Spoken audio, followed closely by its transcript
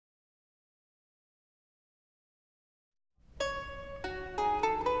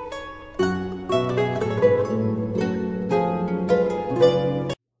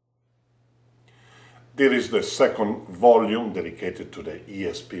There is the second volume dedicated to the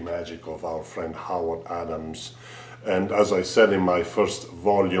ESP magic of our friend Howard Adams. And as I said in my first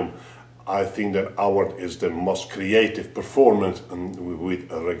volume, I think that Howard is the most creative performer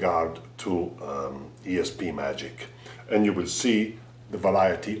with regard to ESP magic. And you will see the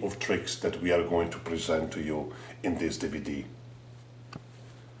variety of tricks that we are going to present to you in this DVD.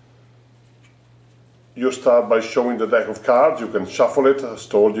 You start by showing the deck of cards. You can shuffle it, as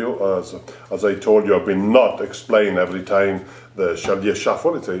I told you, I will not explain every time the Chalier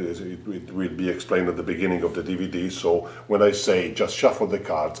shuffle. It will be explained at the beginning of the DVD, so when I say just shuffle the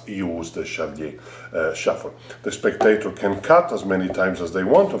cards, use the Chalier shuffle. The spectator can cut as many times as they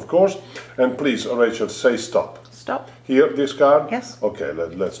want, of course, and please, Rachel, say stop. Stop. Here, this card? Yes. Okay,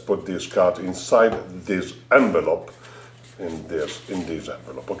 let's put this card inside this envelope. In this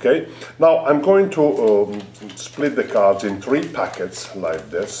envelope, okay? Now I'm going to split the cards in 3 packets like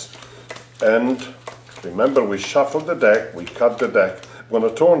this, and remember we shuffled the deck, we cut the deck. I'm going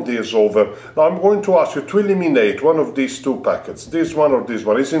to turn this over. Now I'm going to ask you to eliminate one of these 2 packets, this one or this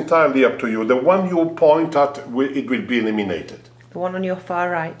one. It's entirely up to you. The one you point at, it will be eliminated. The one on your far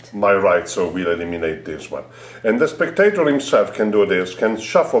right. My right, so we'll eliminate this one. And the spectator himself can do this, can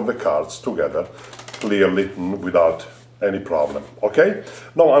shuffle the cards together clearly without any problem, okay?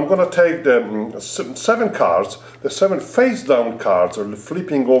 Now I'm going to take the 7 cards, the 7 face down cards, or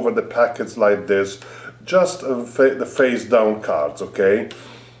flipping over the packets like this, just the face down cards, okay?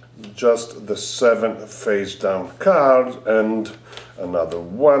 Just the 7 face down cards, and another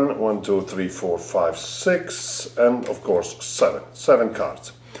 1, 2, 3, 4, 5, 6, and of course 7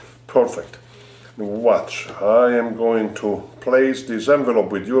 cards. Perfect. Watch, I am going to place this envelope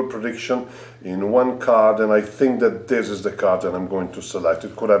with your prediction in one card, and I think that this is the card that I'm going to select.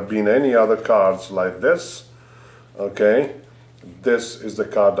 It could have been any other cards like this, okay? This is the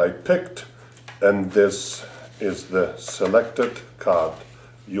card I picked, and this is the selected card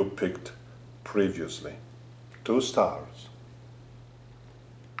you picked previously. 2 stars.